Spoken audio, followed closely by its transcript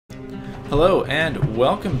Hello and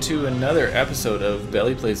welcome to another episode of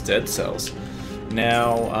Belly Plays Dead Cells.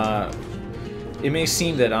 Now, it may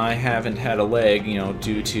seem that I haven't had a leg,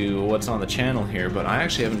 due to what's on the channel here, but I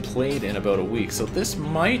actually haven't played in about a week, so this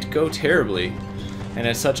might go terribly. And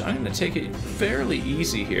as such, I'm going to take it fairly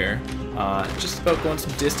easy here. Just about going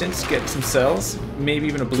some distance, get some cells, maybe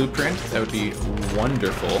even a blueprint. That would be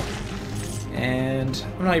wonderful. And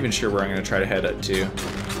I'm not even sure where I'm going to try to head up to,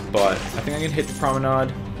 but I think I'm going to hit the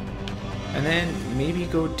promenade. And then maybe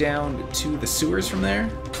go down to the sewers from there.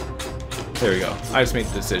 There we go. I just made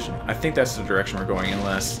the decision. I think that's the direction we're going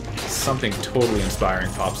unless something totally inspiring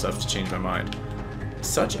pops up to change my mind.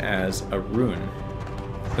 Such as a rune.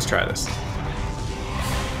 Let's try this.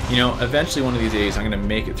 Eventually one of these days I'm going to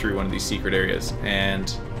make it through one of these secret areas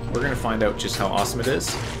and we're going to find out just how awesome it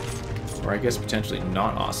is. Or I guess potentially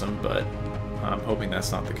not awesome, but I'm hoping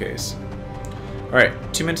that's not the case.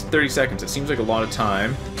 Alright, 2 minutes and 30 seconds. It seems like a lot of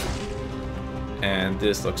time. And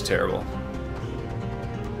this looks terrible.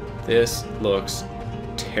 This looks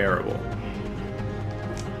terrible.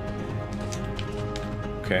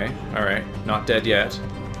 Okay, alright. Not dead yet.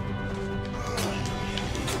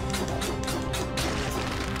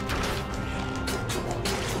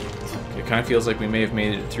 It kind of feels like we may have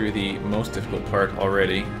made it through the most difficult part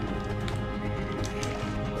already.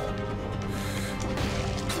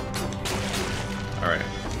 Alright.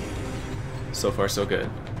 So far, so good.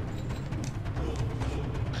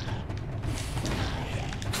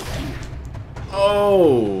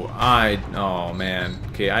 Oh man.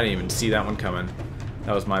 Okay, I didn't even see that one coming.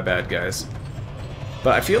 That was my bad, guys.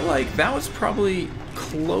 But I feel like that was probably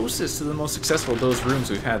closest to the most successful of those rooms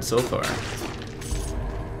we've had so far.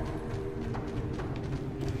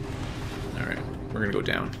 Alright, we're gonna go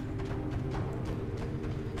down.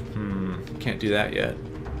 Can't do that yet.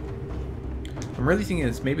 I'm really thinking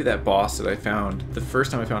it's maybe that boss that I found the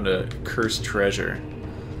first time I found a cursed treasure.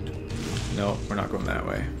 No, we're not going that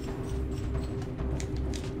way.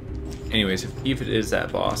 Anyways, if it is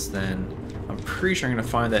that boss, then I'm pretty sure I'm going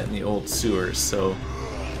to find that in the old sewers, so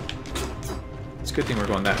it's a good thing we're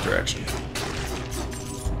going that direction.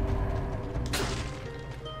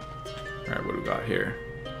 Alright, what do we got here?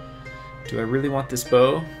 Do I really want this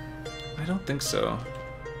bow? I don't think so.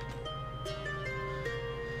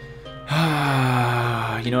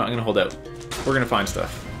 You know what, I'm going to hold out. We're going to find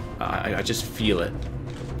stuff. I just feel it.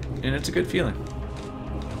 And it's a good feeling.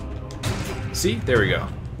 See? There we go.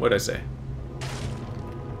 What'd I say?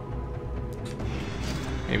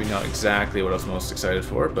 Maybe not exactly what I was most excited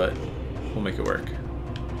for, but we'll make it work.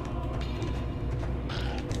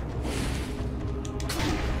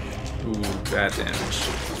 Ooh, bad damage.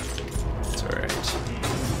 It's alright.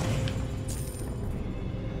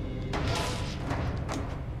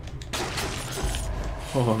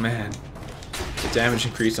 Oh man. The damage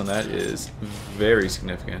increase on that is very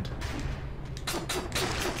significant.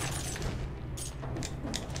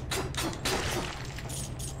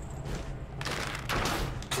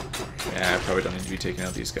 Yeah, I probably don't need to be taking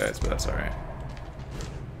out these guys, but that's alright.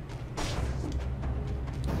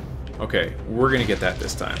 Okay, we're gonna get that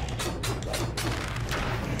this time.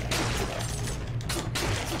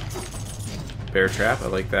 Bear trap, I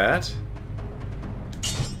like that.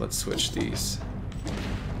 Let's switch these.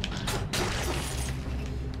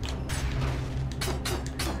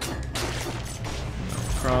 No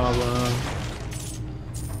problem.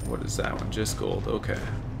 What is that one? Just gold, okay.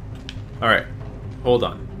 Alright, hold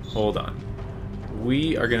on. Hold on.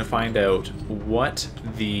 We are going to find out what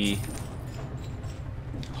the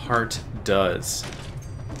heart does.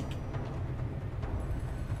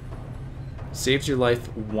 Saves your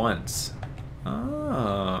life once.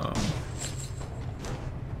 Oh.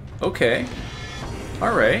 Okay.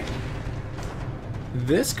 Alright.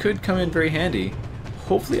 This could come in very handy.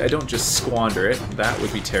 Hopefully I don't just squander it. That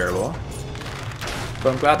would be terrible.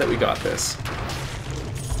 But I'm glad that we got this.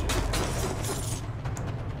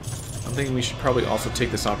 I'm thinking we should probably also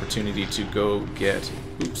take this opportunity to go get...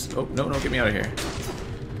 Oops. Oh, no, get me out of here.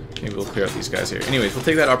 Maybe we'll clear out these guys here. Anyways, we'll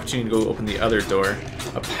take that opportunity to go open the other door.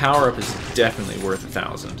 A power-up is definitely worth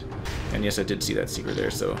 1,000. And yes, I did see that secret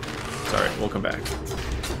there, so it's alright. We'll come back.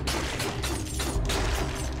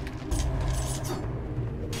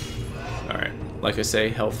 Alright. Like I say,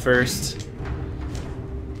 health first.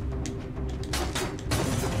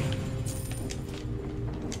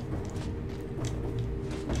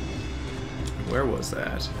 Where was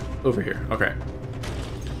that? Over here. Okay.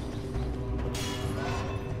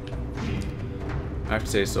 I have to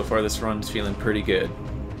say, so far this run's feeling pretty good.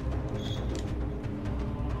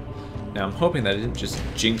 Now I'm hoping that I didn't just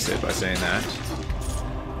jinx it by saying that.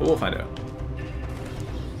 But we'll find out.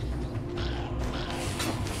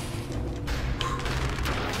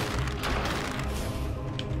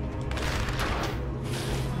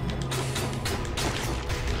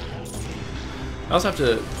 I also have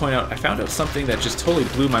to point out, I found out something that just totally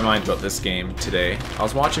blew my mind about this game today. I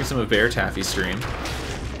was watching some of Bear Taffy's stream,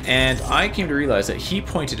 and I came to realize that he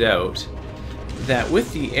pointed out that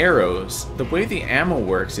with the arrows, the way the ammo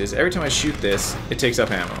works is every time I shoot this, it takes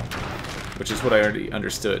up ammo, which is what I already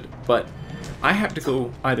understood. But I have to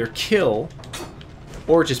go either kill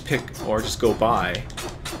or just go by.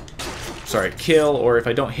 Sorry, kill, or if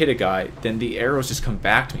I don't hit a guy, then the arrows just come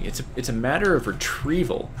back to me. It's a matter of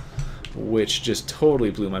retrieval, which just totally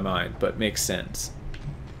blew my mind, but makes sense.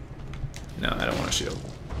 No, I don't want a shield.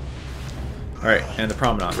 Alright, and the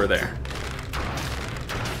promenade, we're there.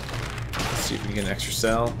 Let's see if we can get an extra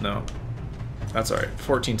cell. No. That's alright.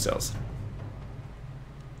 14 cells.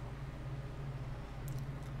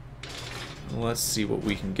 Let's see what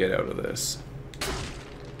we can get out of this.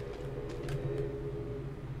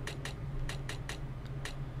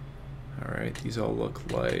 Alright, these all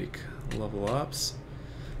look like level ups.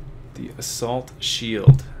 The assault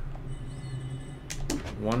shield.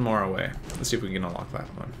 One more away. Let's see if we can unlock that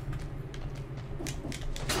one.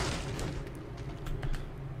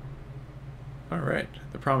 Alright,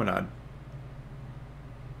 the promenade.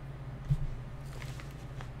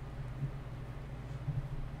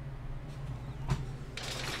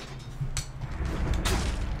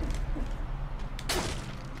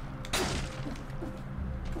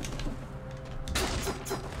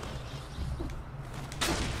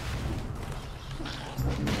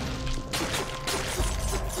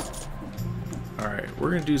 Alright, we're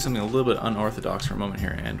going to do something a little bit unorthodox for a moment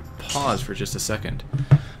here and pause for just a second.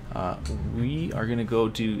 We are going to go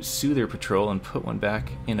do Soother Patrol and put one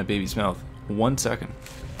back in a baby's mouth. 1 second.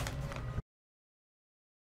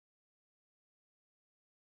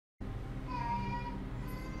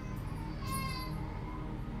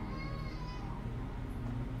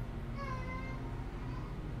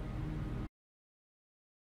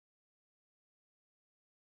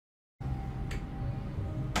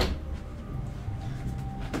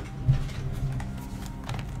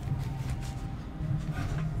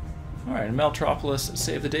 Alright, Meltropolis,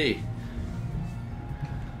 save the day.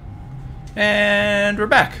 And we're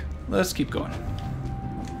back. Let's keep going.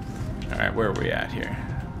 Alright, where are we at here?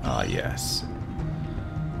 Ah, yes.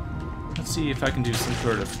 Let's see if I can do some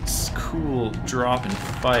sort of cool drop and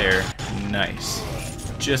fire. Nice.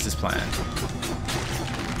 Just as planned.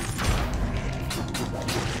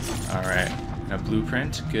 Alright, a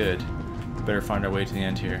blueprint. Good. Better find our way to the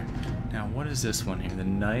end here. Now, what is this one here? The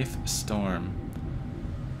Knife Storm.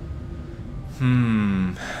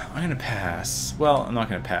 I'm gonna pass. Well, I'm not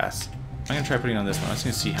gonna pass. I'm gonna try putting on this one. I'm just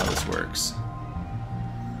gonna see how this works.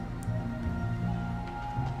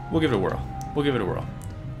 We'll give it a whirl. We'll give it a whirl.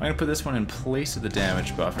 I'm gonna put this one in place of the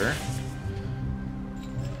damage buffer.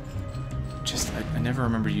 Just, I never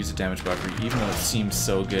remember to use a damage buffer, even though it seems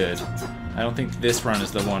so good. I don't think this run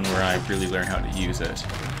is the one where I really learn how to use it.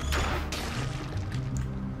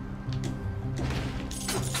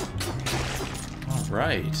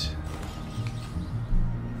 Alright.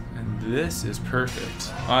 This is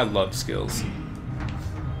perfect. I love skills.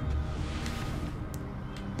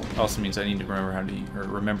 Also means I need to remember how to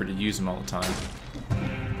remember to use them all the time.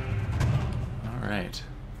 All right.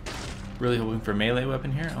 Really hoping for a melee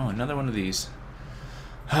weapon here. Oh, another one of these.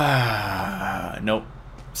 Nope.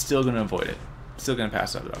 Still gonna avoid it. Still gonna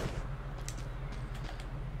pass that up.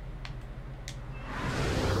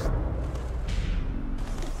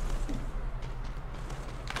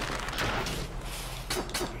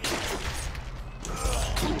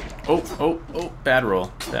 Oh, bad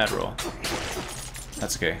roll. Bad roll.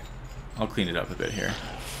 That's okay. I'll clean it up a bit here.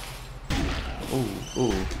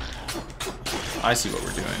 Oh. I see what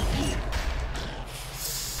we're doing.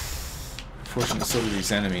 Fortunate so do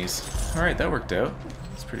these enemies. Alright, that worked out.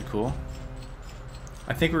 That's pretty cool.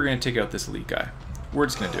 I think we're going to take out this elite guy. We're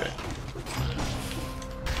just going to do it.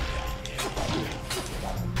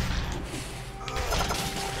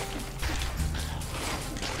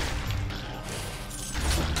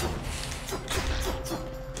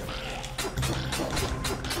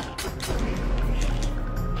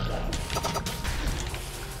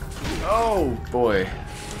 Oh boy.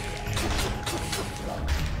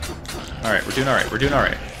 Alright, we're doing alright. We're doing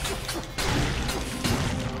alright.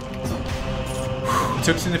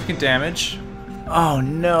 Took significant damage. Oh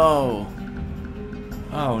no.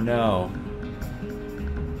 Oh no.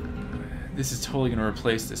 This is totally going to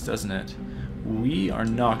replace this, doesn't it? We are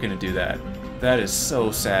not going to do that. That is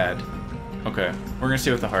so sad. Okay, we're going to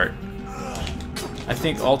stay with the heart. I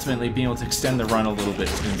think ultimately being able to extend the run a little bit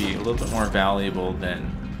is going to be a little bit more valuable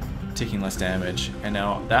than taking less damage. And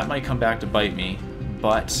now that might come back to bite me,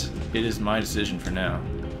 but it is my decision for now.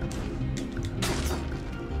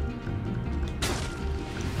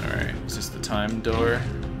 time door.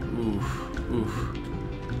 Oof, oof.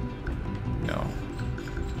 No.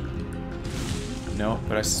 No,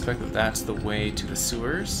 but I suspect that that's the way to the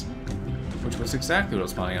sewers, which was exactly what I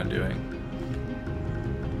was planning on doing.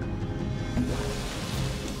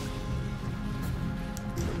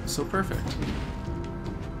 So perfect.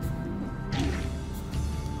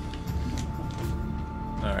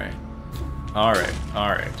 Alright. Alright,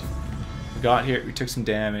 alright. We got here, we took some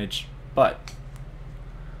damage, but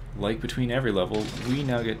like between every level, we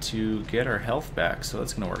now get to get our health back, so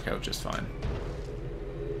that's going to work out just fine.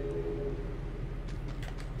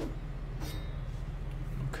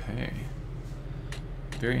 Okay.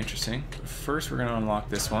 Very interesting. First, we're going to unlock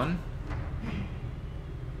this one.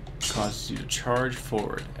 Causes you to charge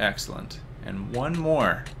forward. Excellent. And one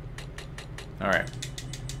more. Alright.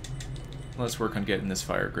 Let's work on getting this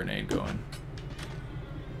fire grenade going.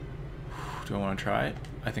 Do I want to try it?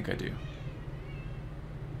 I think I do.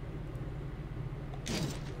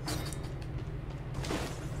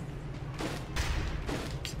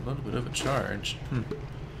 It's a little bit of a charge.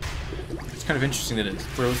 It's kind of interesting that it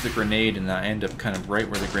throws the grenade and I end up kind of right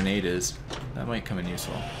where the grenade is. That might come in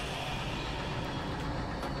useful.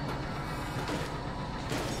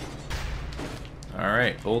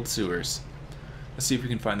 Alright, old sewers. Let's see if we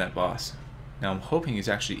can find that boss. Now I'm hoping he's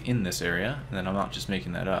actually in this area, and then I'm not just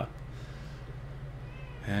making that up.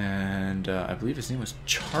 And I believe his name was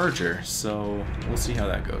Charger, so we'll see how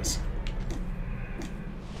that goes.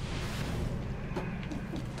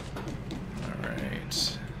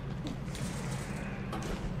 Alright.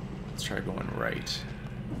 Let's try going right.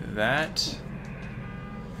 That...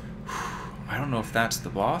 I don't know if that's the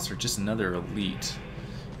boss or just another elite.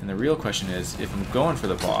 And the real question is, if I'm going for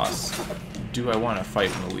the boss, do I want to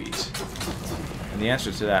fight an elite? And the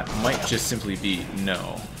answer to that might just simply be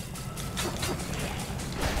no.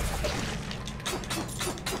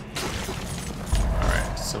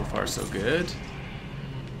 Alright, so far so good.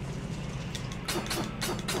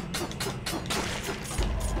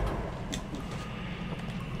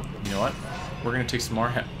 You know what? We're going to take some more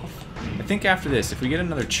health. I think after this, if we get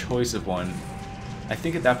another choice of one, I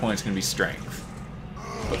think at that point it's going to be strength.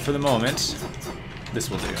 But for the moment, this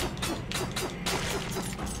will do.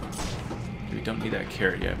 We don't need that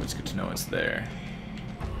carrot yet, but it's good to know it's there.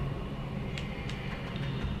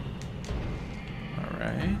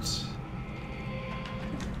 Alright.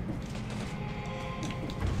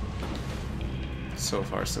 So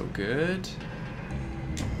far, so good.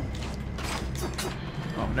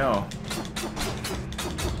 Oh no.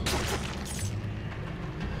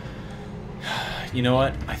 You know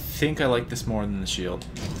what? I think I like this more than the shield.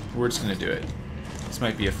 We're just gonna do it. This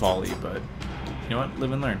might be a folly, but you know what?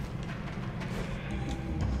 Live and learn.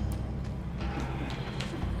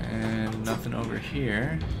 And nothing over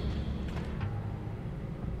here.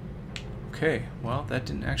 Okay, well, that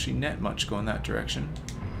didn't actually net much going that direction.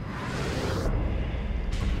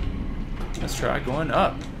 Let's try going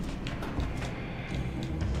up.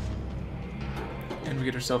 And we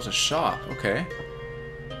get ourselves a shop. Okay.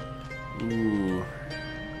 Ooh.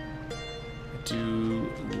 I do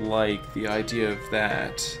like the idea of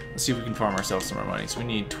that. Let's see if we can farm ourselves some more money. So we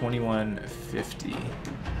need 2150.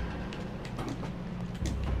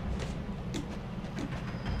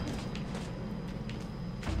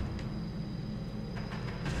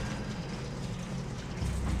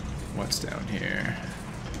 What's down here?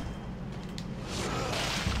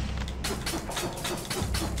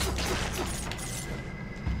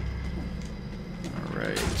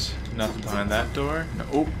 Alright. Nothing behind that door? No.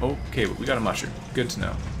 Oh, okay, but we got a mushroom. Good to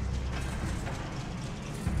know.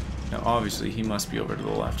 Now, obviously, he must be over to the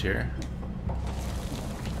left here.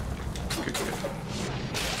 Good, good.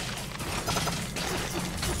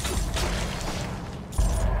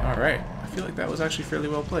 Alright. I feel like that was actually fairly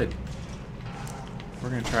well played. We're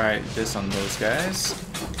going to try this on those guys.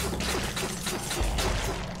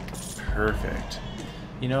 Perfect.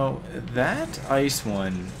 You know, that ice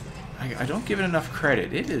one... I don't give it enough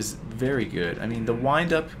credit. It is very good. I mean, the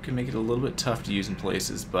wind-up can make it a little bit tough to use in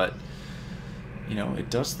places, but, you know, it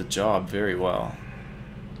does the job very well.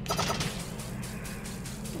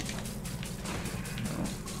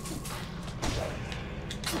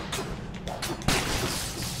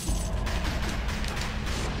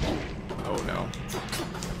 Oh, no.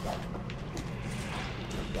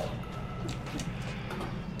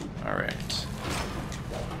 All right.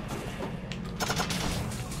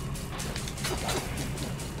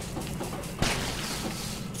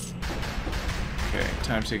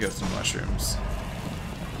 Time to take out some mushrooms.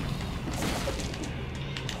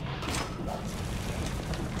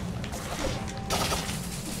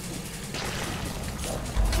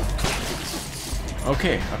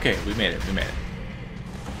 Okay, okay, we made it, we made it.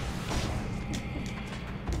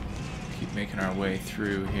 Keep making our way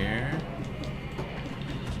through here.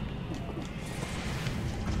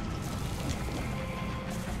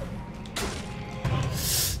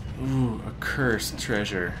 Ooh, a cursed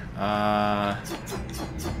treasure.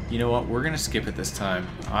 You know what? We're gonna skip it this time.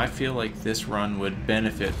 I feel like this run would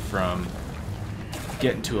benefit from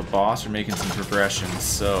getting to a boss or making some progression,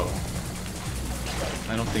 so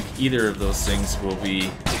I don't think either of those things will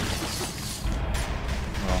be,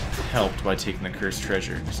 well, helped by taking the cursed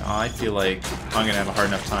treasure. Because I feel like I'm gonna have a hard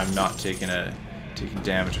enough time not taking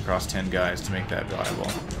damage across 10 guys to make that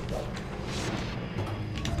viable.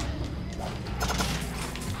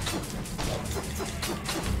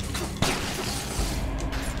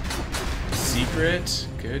 Secret,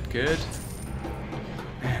 good, good.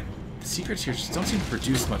 Man, the secrets here just don't seem to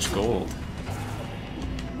produce much gold.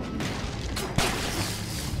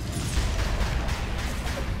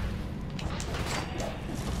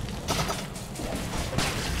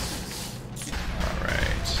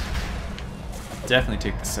 Alright. Definitely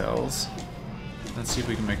take the cells. Let's see if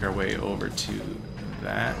we can make our way over to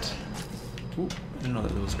that. Ooh, I didn't know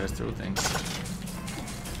that those guys throw things.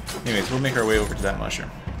 Anyways, we'll make our way over to that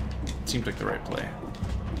mushroom. Seems like the right play.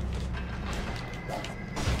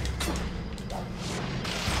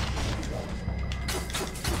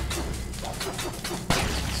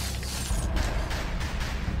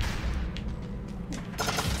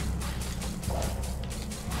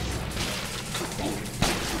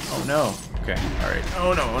 Oh no. Okay, alright.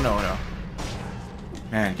 Oh no, oh no, oh no.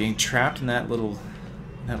 Man, getting trapped in that little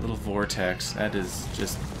vortex, that is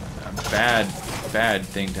just a bad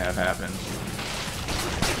thing to have happen.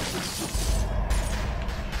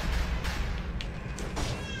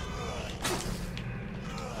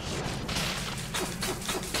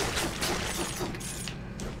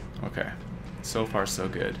 Okay, so far so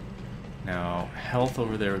good. Now, health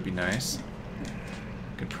over there would be nice.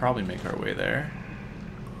 Could probably make our way there.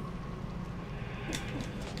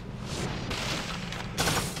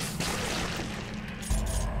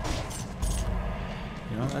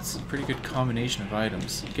 You know, that's a pretty good combination of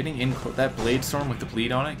items. Getting in that blade storm with the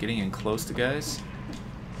bleed on it, getting in close to guys.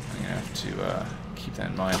 I'm gonna have to keep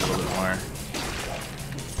that in mind a little bit more.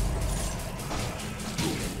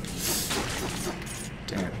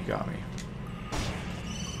 Damn, he got me.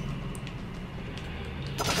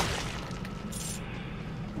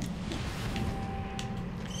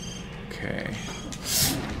 Okay.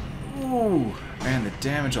 Ooh, man, the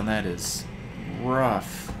damage on that is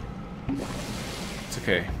rough. It's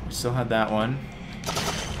okay. We still had that one.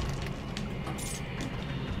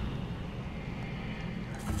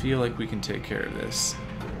 I feel like we can take care of this.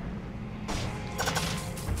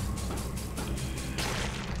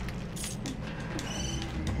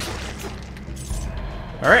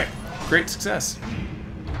 Alright, great success.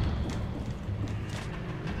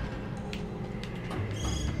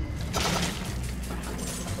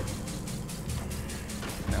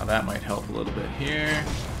 Now that might help a little bit here.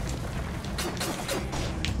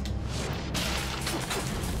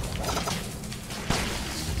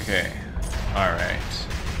 Okay, alright.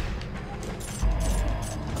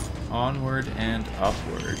 Onward and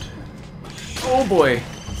upward. Oh boy!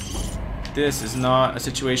 This is not a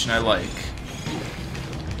situation I like.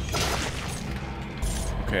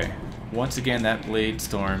 Okay, once again that blade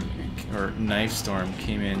storm, or knife storm,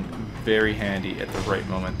 came in very handy at the right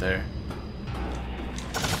moment there.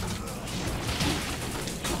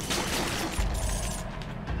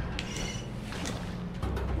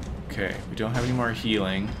 Okay, we don't have any more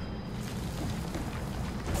healing.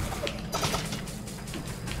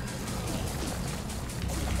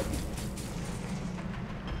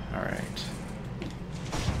 Alright.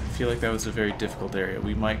 I feel like that was a very difficult area.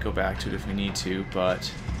 We might go back to it if we need to, but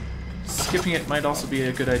skipping it might also be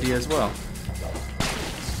a good idea as well.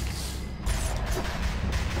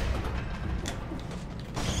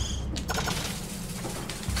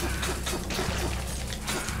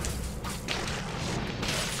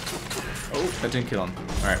 Oh, that didn't kill him.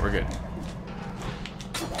 Alright, we're good.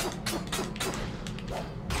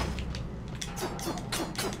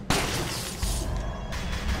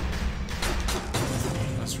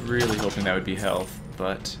 I was really hoping that would be health,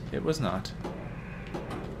 but it was not.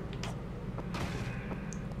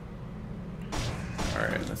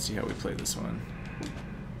 Alright, let's see how we play this one.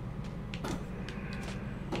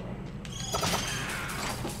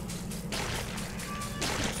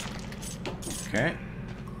 Okay.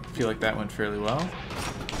 Feel like that went fairly well.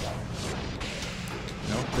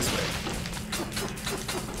 Nope, this way.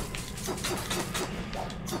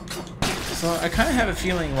 So I kind of have a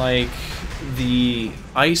feeling like the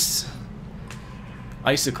ice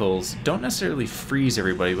icicles don't necessarily freeze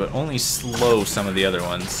everybody, but only slow some of the other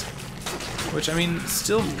ones. Which, I mean,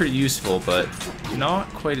 still pretty useful, but not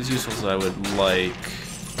quite as useful as I would like.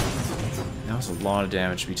 That was a lot of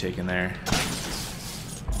damage to be taken there.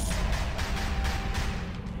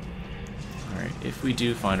 Alright, if we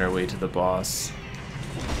do find our way to the boss,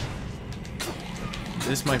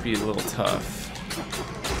 this might be a little tough.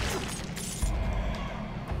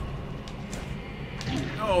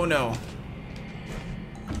 Oh no!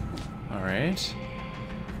 Alright.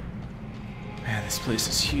 Man, this place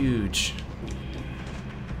is huge.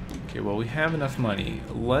 Okay, well, we have enough money.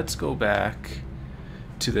 Let's go back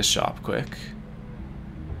to the shop quick.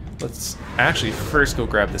 Let's actually first go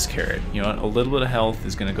grab this carrot. You know what? A little bit of health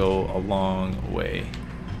is going to go a long way.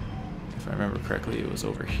 If I remember correctly, it was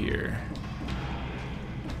over here.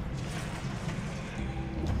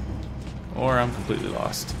 Or I'm completely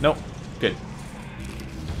lost. Nope. Good.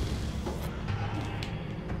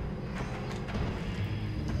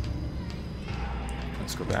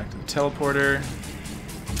 Let's go back to the teleporter.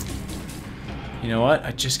 You know what?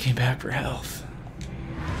 I just came back for health.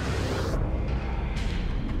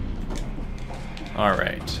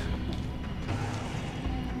 Alright.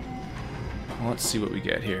 Let's see what we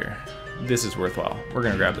get here. This is worthwhile. We're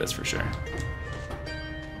gonna grab this for sure.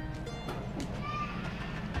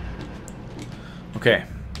 Okay.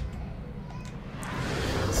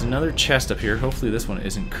 There's another chest up here. Hopefully this one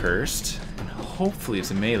isn't cursed. And hopefully it's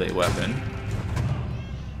a melee weapon.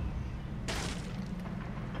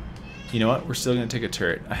 You know what? We're still going to take a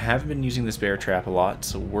turret. I haven't been using this bear trap a lot,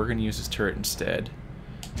 so we're going to use this turret instead.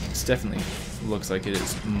 This definitely looks like it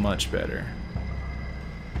is much better.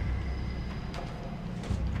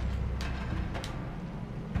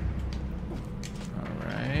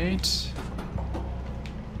 Alright.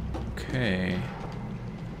 Okay.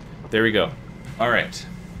 There we go. Alright.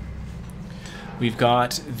 We've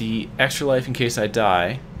got the extra life in case I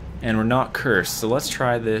die. And we're not cursed, so let's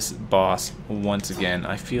try this boss once again.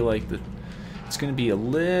 I feel like it's going to be a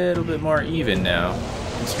little bit more even now.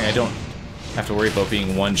 I don't have to worry about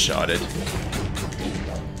being one-shotted.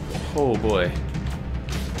 Oh boy.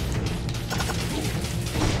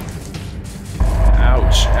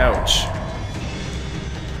 Ouch, ouch.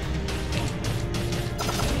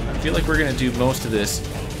 I feel like we're going to do most of this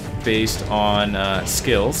based on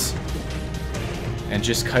skills and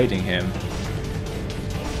just kiting him.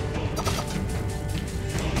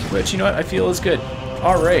 Which, you know what, I feel is good.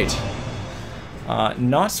 Alright.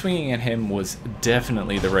 Not swinging at him was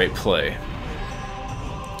definitely the right play.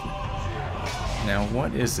 Now,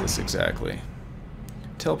 what is this exactly?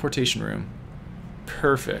 Teleportation room.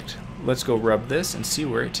 Perfect. Let's go rub this and see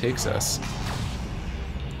where it takes us.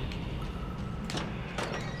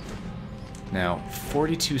 Now,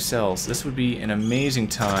 42 cells. This would be an amazing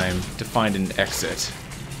time to find an exit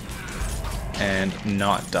and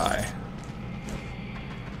not die.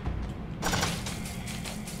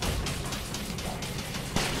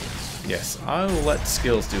 Yes, I will let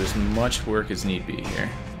skills do as much work as need be here.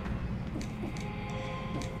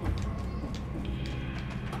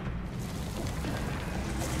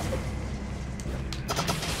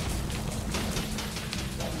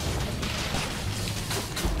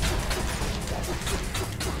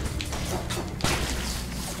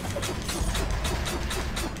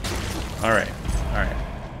 Alright, alright.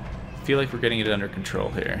 I feel like we're getting it under control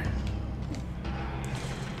here.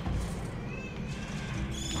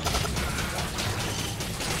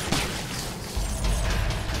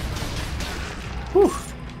 Whew.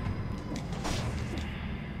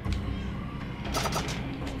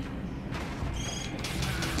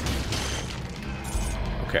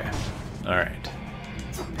 Okay. Alright.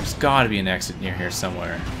 There's gotta be an exit near here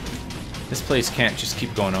somewhere. This place can't just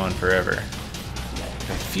keep going on forever.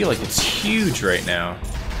 I feel like it's huge right now.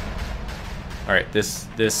 Alright, this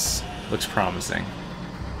looks promising.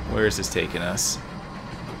 Where is this taking us?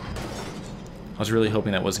 I was really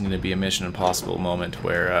hoping that wasn't going to be a Mission Impossible moment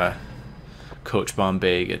where Coach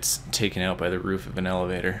Bombay gets taken out by the roof of an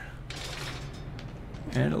elevator.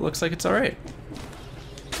 And it looks like it's alright.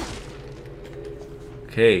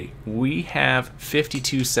 Okay, we have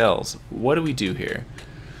 52 cells. What do we do here?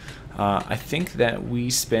 I think that we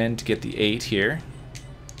spend to get the 8 here.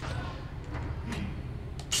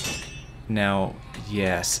 Now,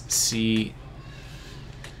 yes, see,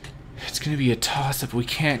 it's going to be a toss-up. We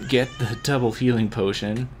can't get the double healing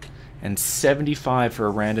potion, and 75 for a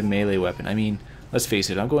random melee weapon. I mean, let's face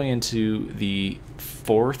it, I'm going into the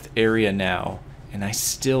 4th area now, and I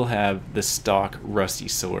still have the stock rusty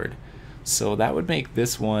sword. So that would make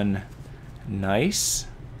this one nice,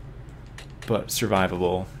 but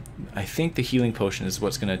survivable. I think the healing potion is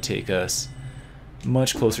what's going to take us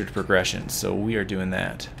much closer to progression, so we are doing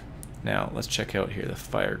that. Now, let's check out here the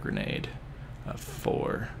fire grenade.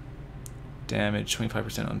 4 damage,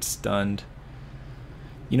 25% on stunned.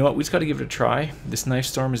 You know what, we just got to give it a try. This knife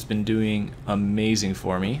storm has been doing amazing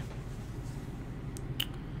for me.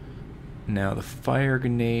 Now the fire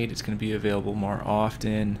grenade is going to be available more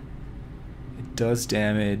often. It does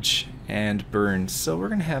damage and burns, so we're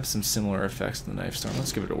going to have some similar effects to the knife storm.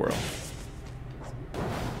 Let's give it a whirl.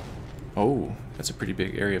 Oh, that's a pretty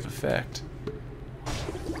big area of effect.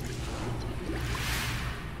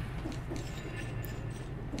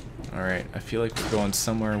 Alright, I feel like we're going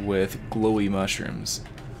somewhere with glowy mushrooms.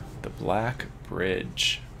 The Black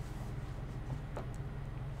Bridge.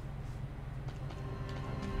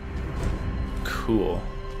 Cool.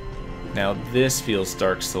 Now this feels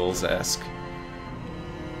Dark Souls-esque.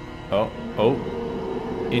 Oh,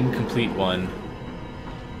 incomplete one.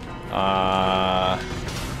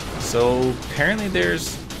 So apparently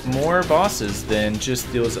there's more bosses than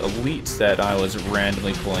just those elites that I was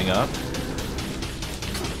randomly pulling up.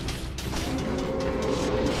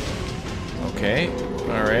 Okay,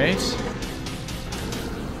 alright.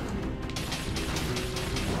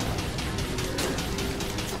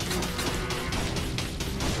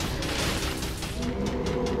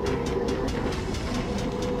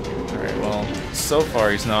 So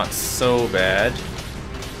far he's not so bad.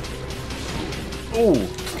 Oh,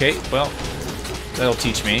 okay, well, that'll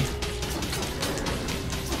teach me.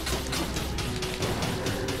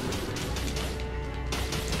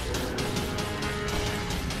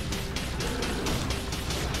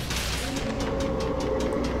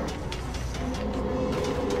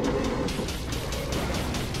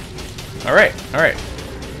 Alright.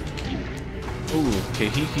 Ooh, okay,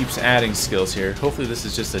 he keeps adding skills here. Hopefully this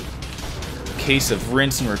is just a case of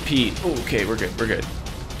rinse and repeat. Oh, okay, we're good, we're good.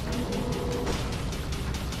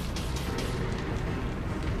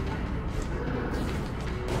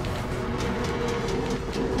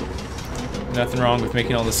 Nothing wrong with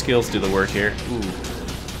making all the skills do the work here. Ooh,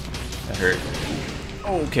 that hurt.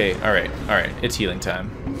 Okay, alright, it's healing time.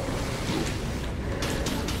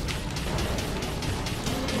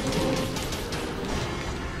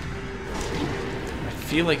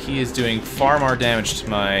 I feel like he is doing far more damage to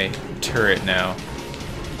my turret now,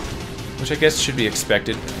 which I guess should be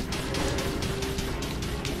expected.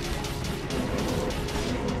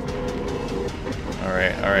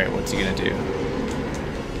 Alright, what's he gonna do?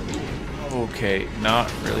 Okay,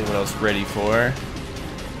 not really what I was ready for.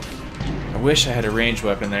 I wish I had a ranged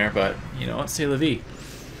weapon there, but you know what, c'est la vie.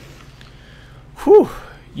 Whew,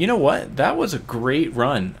 you know what, that was a great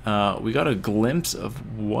run. We got a glimpse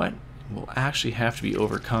of what will actually have to be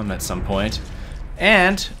overcome at some point.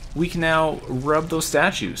 And we can now rub those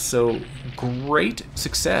statues. So great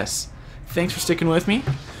success. Thanks for sticking with me.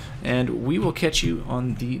 And we will catch you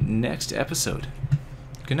on the next episode.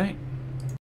 Good night.